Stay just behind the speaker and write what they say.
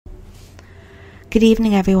Good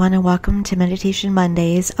evening, everyone, and welcome to Meditation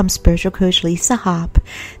Mondays. I'm Spiritual Coach Lisa Hopp.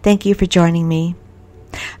 Thank you for joining me.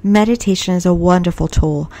 Meditation is a wonderful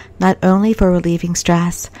tool, not only for relieving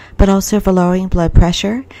stress, but also for lowering blood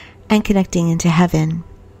pressure and connecting into heaven.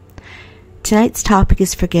 Tonight's topic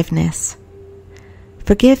is forgiveness.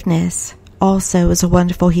 Forgiveness also is a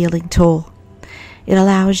wonderful healing tool. It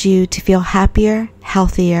allows you to feel happier,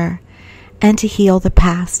 healthier, and to heal the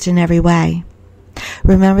past in every way.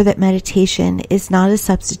 Remember that meditation is not a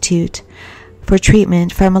substitute for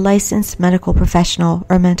treatment from a licensed medical professional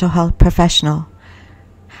or mental health professional.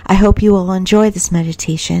 I hope you will enjoy this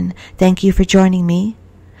meditation. Thank you for joining me.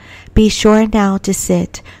 Be sure now to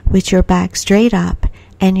sit with your back straight up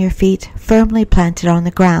and your feet firmly planted on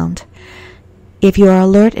the ground. If you are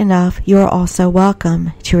alert enough, you are also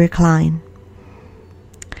welcome to recline.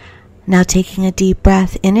 Now taking a deep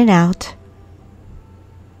breath in and out,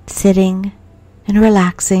 sitting and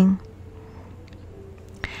relaxing.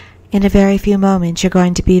 In a very few moments, you're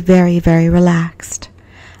going to be very, very relaxed.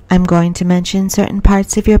 I'm going to mention certain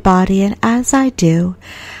parts of your body, and as I do,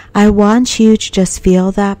 I want you to just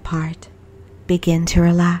feel that part. Begin to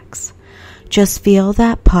relax. Just feel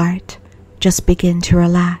that part. Just begin to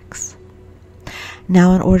relax.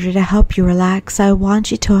 Now, in order to help you relax, I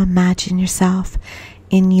want you to imagine yourself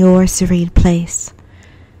in your serene place.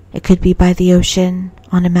 It could be by the ocean,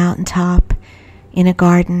 on a mountaintop, in a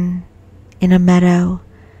garden, in a meadow,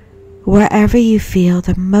 wherever you feel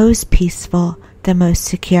the most peaceful, the most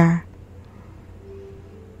secure.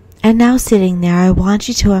 And now sitting there, I want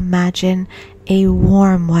you to imagine a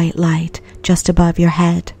warm white light just above your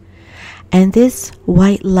head. And this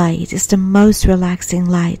white light is the most relaxing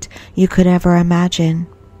light you could ever imagine.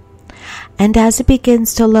 And as it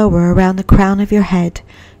begins to lower around the crown of your head,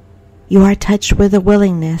 you are touched with a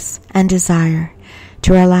willingness and desire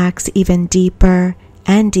to relax even deeper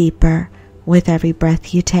and deeper with every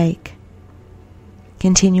breath you take.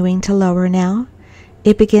 Continuing to lower now,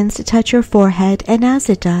 it begins to touch your forehead, and as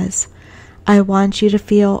it does, I want you to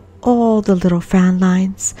feel all the little frown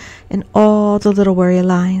lines and all the little worry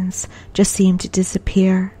lines just seem to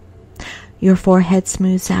disappear. Your forehead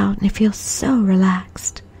smooths out and it feels so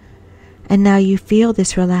relaxed. And now you feel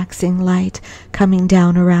this relaxing light coming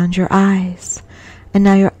down around your eyes. And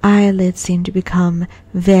now your eyelids seem to become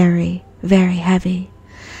very, very heavy.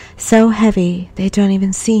 So heavy they don't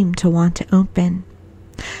even seem to want to open.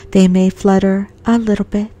 They may flutter a little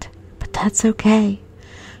bit, but that's okay.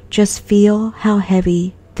 Just feel how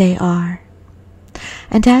heavy they are.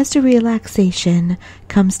 And as the relaxation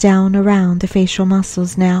comes down around the facial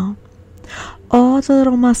muscles now, all the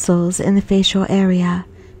little muscles in the facial area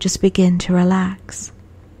just begin to relax.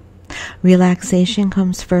 Relaxation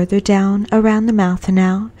comes further down around the mouth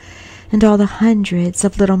now, and all the hundreds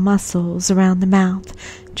of little muscles around the mouth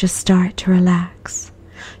just start to relax.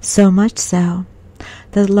 So much so,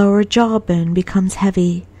 the lower jawbone becomes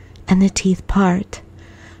heavy and the teeth part.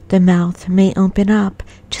 The mouth may open up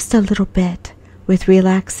just a little bit with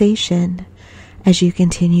relaxation as you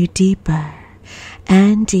continue deeper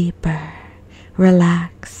and deeper,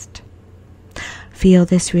 relaxed. Feel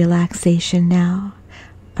this relaxation now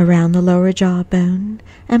around the lower jawbone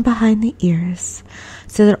and behind the ears,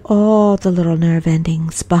 so that all the little nerve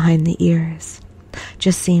endings behind the ears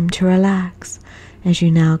just seem to relax as you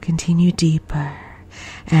now continue deeper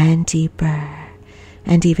and deeper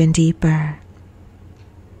and even deeper.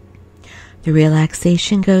 The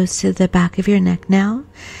relaxation goes to the back of your neck now,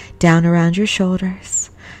 down around your shoulders,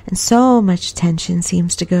 and so much tension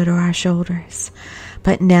seems to go to our shoulders.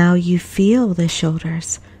 But now you feel the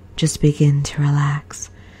shoulders just begin to relax.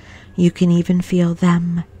 You can even feel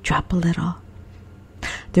them drop a little.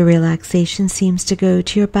 The relaxation seems to go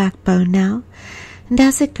to your backbone now, and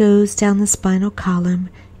as it goes down the spinal column,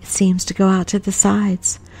 it seems to go out to the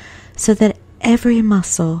sides, so that every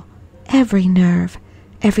muscle, every nerve,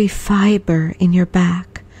 every fiber in your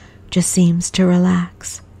back just seems to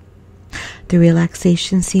relax. The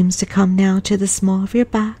relaxation seems to come now to the small of your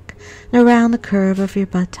back and around the curve of your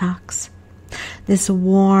buttocks. This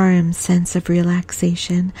warm sense of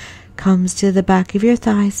relaxation comes to the back of your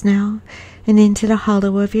thighs now and into the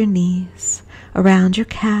hollow of your knees, around your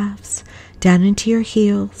calves, down into your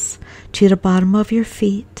heels, to the bottom of your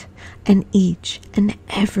feet, and each and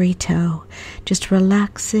every toe just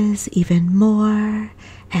relaxes even more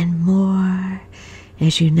and more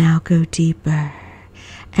as you now go deeper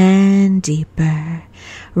and deeper,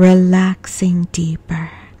 relaxing deeper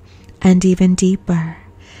and even deeper,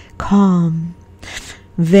 calm,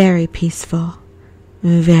 very peaceful,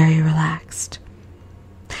 very relaxed.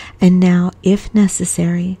 And now, if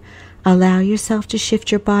necessary, Allow yourself to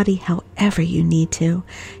shift your body however you need to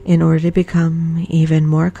in order to become even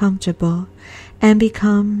more comfortable and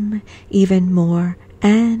become even more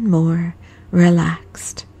and more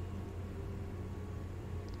relaxed.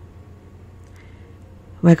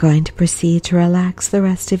 We're going to proceed to relax the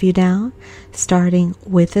rest of you now, starting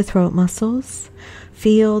with the throat muscles.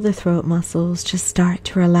 Feel the throat muscles just start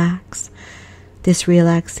to relax. This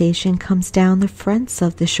relaxation comes down the fronts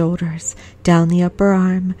of the shoulders, down the upper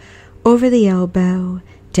arm, over the elbow,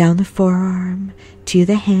 down the forearm, to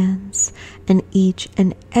the hands, and each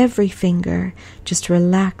and every finger just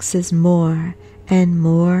relaxes more and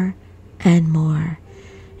more and more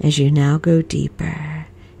as you now go deeper,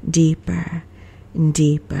 deeper,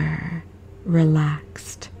 deeper,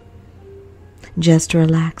 relaxed. Just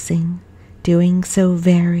relaxing, doing so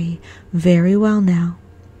very, very well now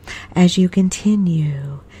as you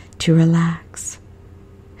continue to relax.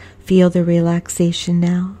 Feel the relaxation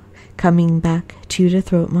now coming back to the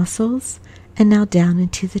throat muscles and now down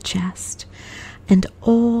into the chest, and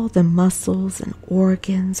all the muscles and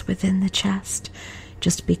organs within the chest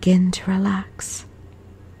just begin to relax.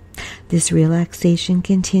 This relaxation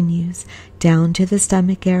continues down to the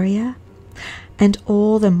stomach area, and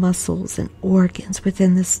all the muscles and organs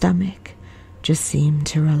within the stomach just seem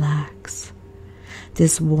to relax.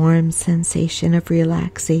 This warm sensation of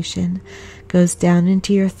relaxation goes down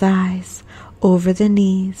into your thighs, over the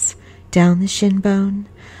knees, down the shin bone,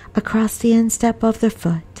 across the instep of the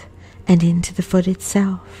foot, and into the foot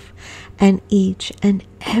itself, and each and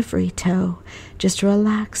every toe just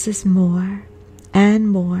relaxes more and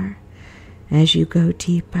more as you go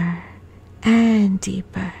deeper and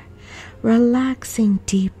deeper, relaxing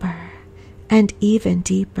deeper and even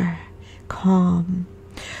deeper, calm,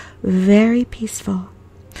 very peaceful,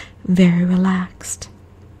 very relaxed.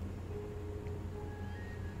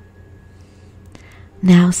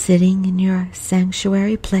 Now sitting in your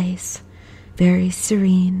sanctuary place, very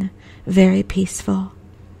serene, very peaceful.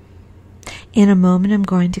 In a moment, I'm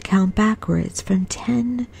going to count backwards from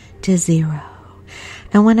 10 to 0.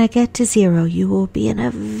 And when I get to 0, you will be in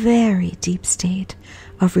a very deep state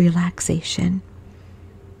of relaxation.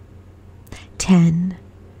 10,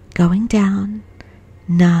 going down.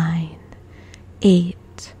 9,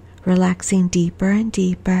 8, relaxing deeper and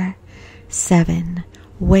deeper. 7,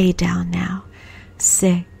 way down now.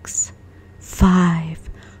 6, 5,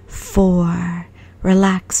 4,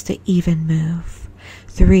 relax to even move.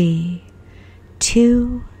 3,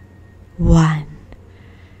 2, 1.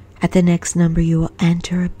 At the next number, you will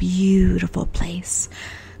enter a beautiful place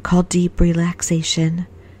called deep relaxation,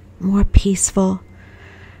 more peaceful,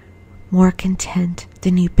 more content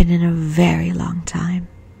than you've been in a very long time.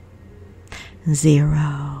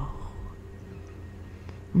 0.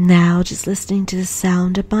 Now just listening to the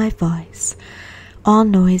sound of my voice, all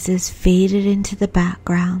noises faded into the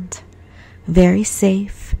background, very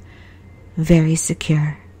safe, very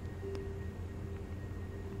secure.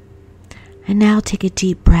 And now take a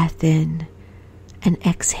deep breath in and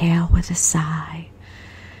exhale with a sigh,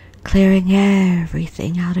 clearing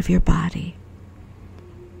everything out of your body.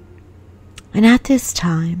 And at this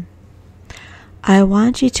time, I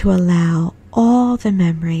want you to allow all the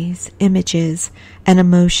memories, images, and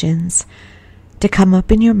emotions to come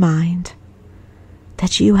up in your mind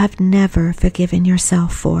that you have never forgiven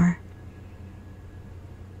yourself for.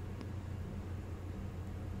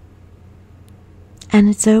 And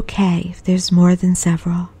it's okay if there's more than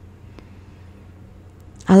several.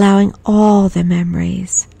 Allowing all the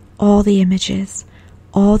memories, all the images,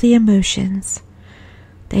 all the emotions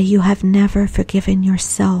that you have never forgiven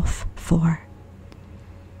yourself for.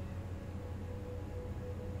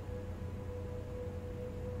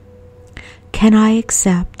 Can I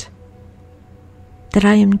accept that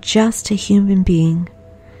I am just a human being,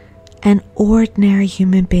 an ordinary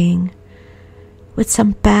human being, with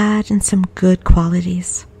some bad and some good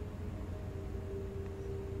qualities?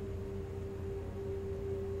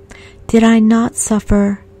 Did I not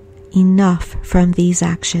suffer enough from these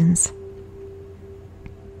actions?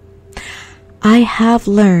 I have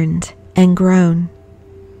learned and grown,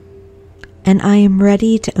 and I am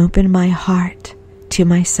ready to open my heart to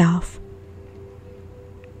myself.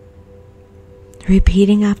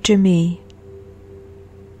 Repeating after me,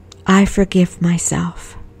 I forgive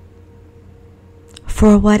myself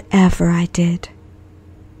for whatever I did,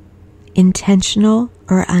 intentional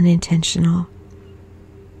or unintentional.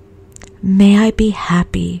 May I be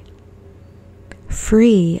happy,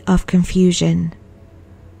 free of confusion,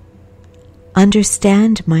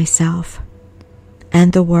 understand myself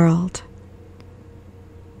and the world.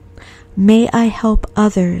 May I help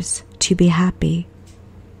others to be happy,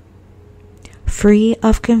 free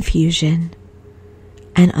of confusion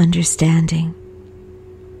and understanding.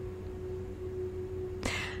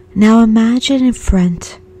 Now imagine in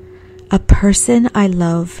front a person I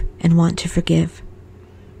love and want to forgive.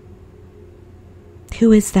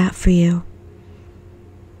 Who is that for you?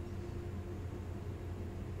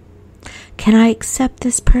 Can I accept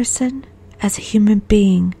this person as a human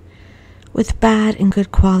being with bad and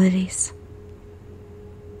good qualities?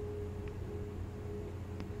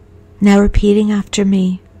 Now repeating after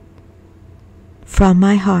me, from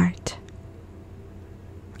my heart,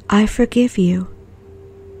 I forgive you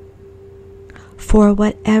for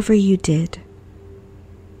whatever you did,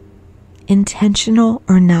 intentional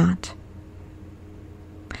or not.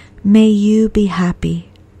 May you be happy,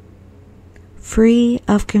 free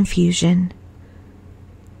of confusion,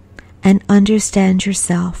 and understand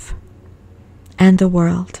yourself and the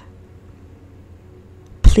world.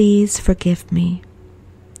 Please forgive me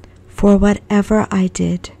for whatever I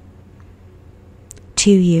did to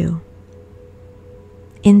you,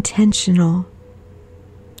 intentional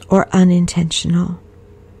or unintentional.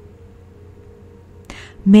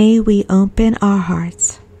 May we open our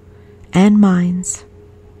hearts and minds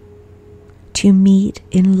to meet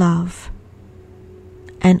in love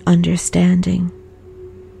and understanding.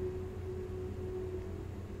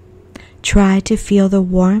 Try to feel the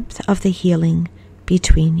warmth of the healing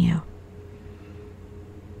between you.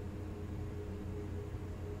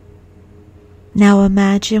 Now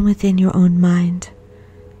imagine within your own mind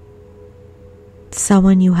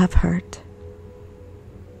someone you have hurt.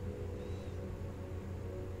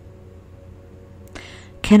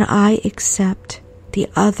 Can I accept the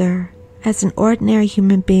other as an ordinary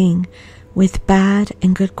human being with bad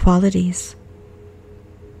and good qualities?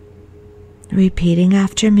 Repeating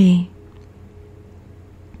after me.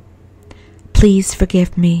 Please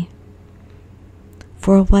forgive me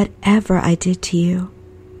for whatever I did to you,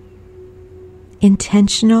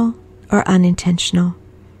 intentional or unintentional.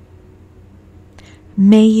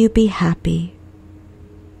 May you be happy,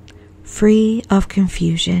 free of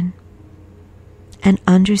confusion, and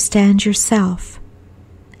understand yourself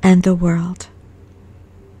and the world.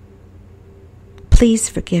 Please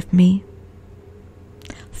forgive me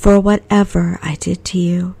for whatever I did to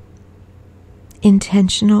you,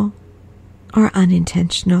 intentional or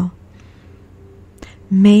unintentional.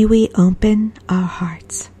 May we open our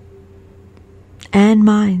hearts and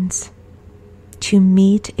minds to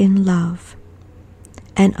meet in love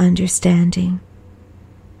and understanding.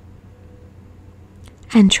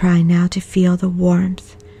 And try now to feel the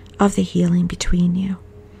warmth of the healing between you.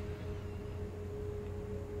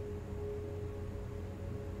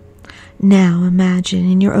 Now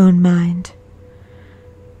imagine in your own mind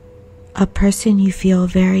a person you feel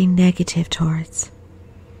very negative towards.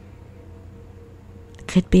 It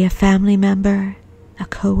could be a family member, a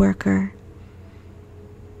coworker,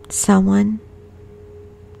 someone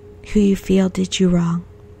who you feel did you wrong.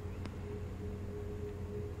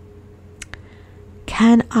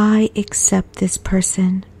 Can I accept this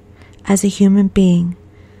person as a human being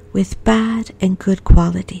with bad and good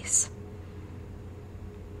qualities?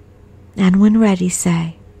 And when ready,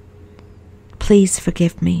 say, please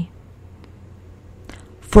forgive me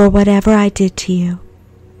for whatever I did to you,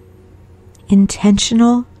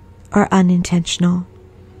 intentional or unintentional.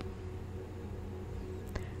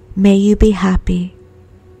 May you be happy,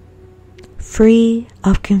 free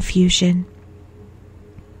of confusion,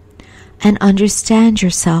 and understand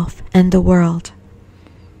yourself and the world.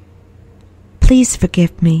 Please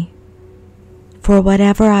forgive me for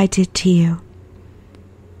whatever I did to you,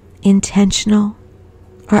 intentional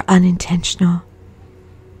or unintentional.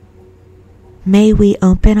 May we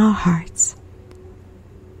open our hearts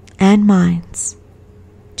and minds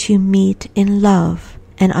to meet in love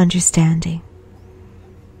and understanding.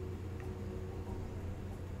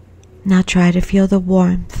 Now try to feel the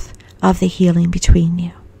warmth of the healing between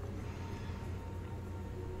you.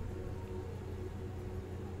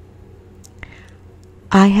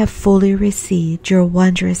 I have fully received your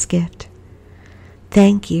wondrous gift.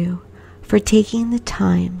 Thank you for taking the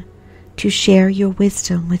time to share your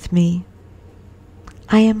wisdom with me.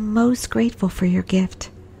 I am most grateful for your gift,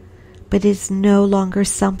 but it is no longer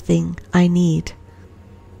something I need.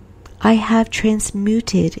 I have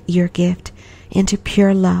transmuted your gift into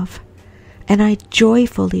pure love, and I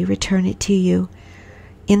joyfully return it to you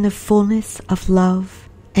in the fullness of love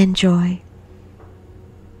and joy.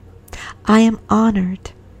 I am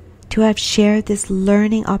honored to have shared this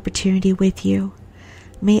learning opportunity with you.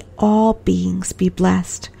 May all beings be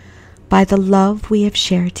blessed by the love we have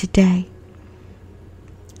shared today.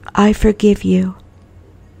 I forgive you.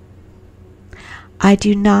 I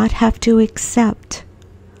do not have to accept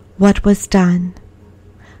what was done,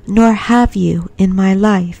 nor have you in my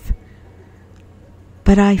life,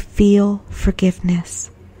 but I feel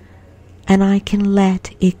forgiveness, and I can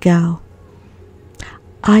let it go.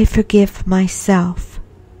 I forgive myself.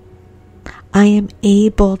 I am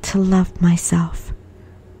able to love myself,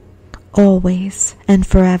 always and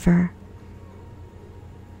forever.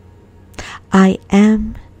 I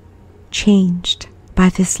am changed by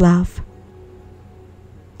this love.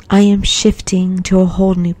 I am shifting to a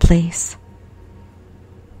whole new place.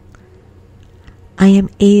 I am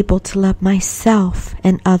able to love myself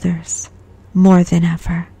and others more than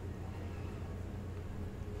ever.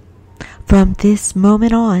 From this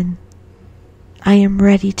moment on, I am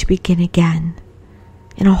ready to begin again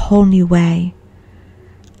in a whole new way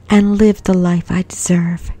and live the life I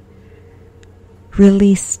deserve,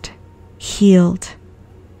 released, healed,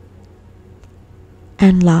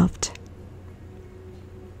 and loved.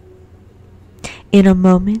 In a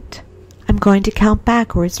moment, I'm going to count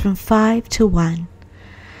backwards from 5 to 1.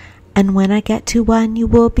 And when I get to 1, you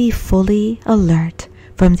will be fully alert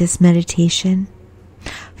from this meditation.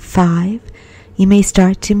 5, you may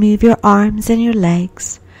start to move your arms and your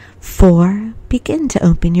legs. 4, begin to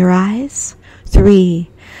open your eyes. 3,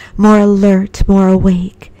 more alert, more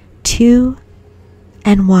awake. 2,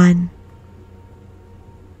 and 1.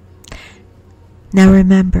 Now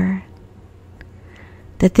remember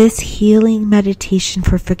that this healing meditation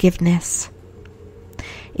for forgiveness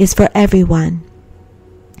is for everyone,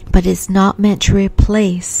 but is not meant to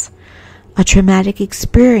replace a traumatic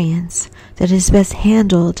experience that is best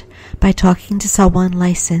handled by talking to someone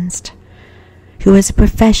licensed who is a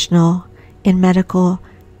professional in medical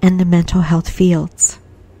and the mental health fields.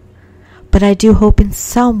 But I do hope in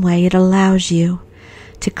some way it allows you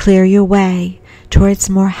to clear your way towards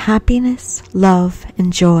more happiness, love,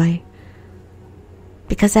 and joy,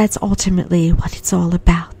 because that's ultimately what it's all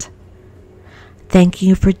about. Thank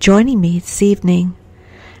you for joining me this evening,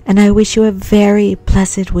 and I wish you a very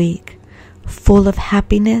blessed week, full of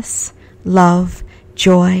happiness, love,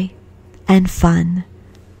 joy, and fun.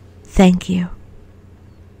 Thank you.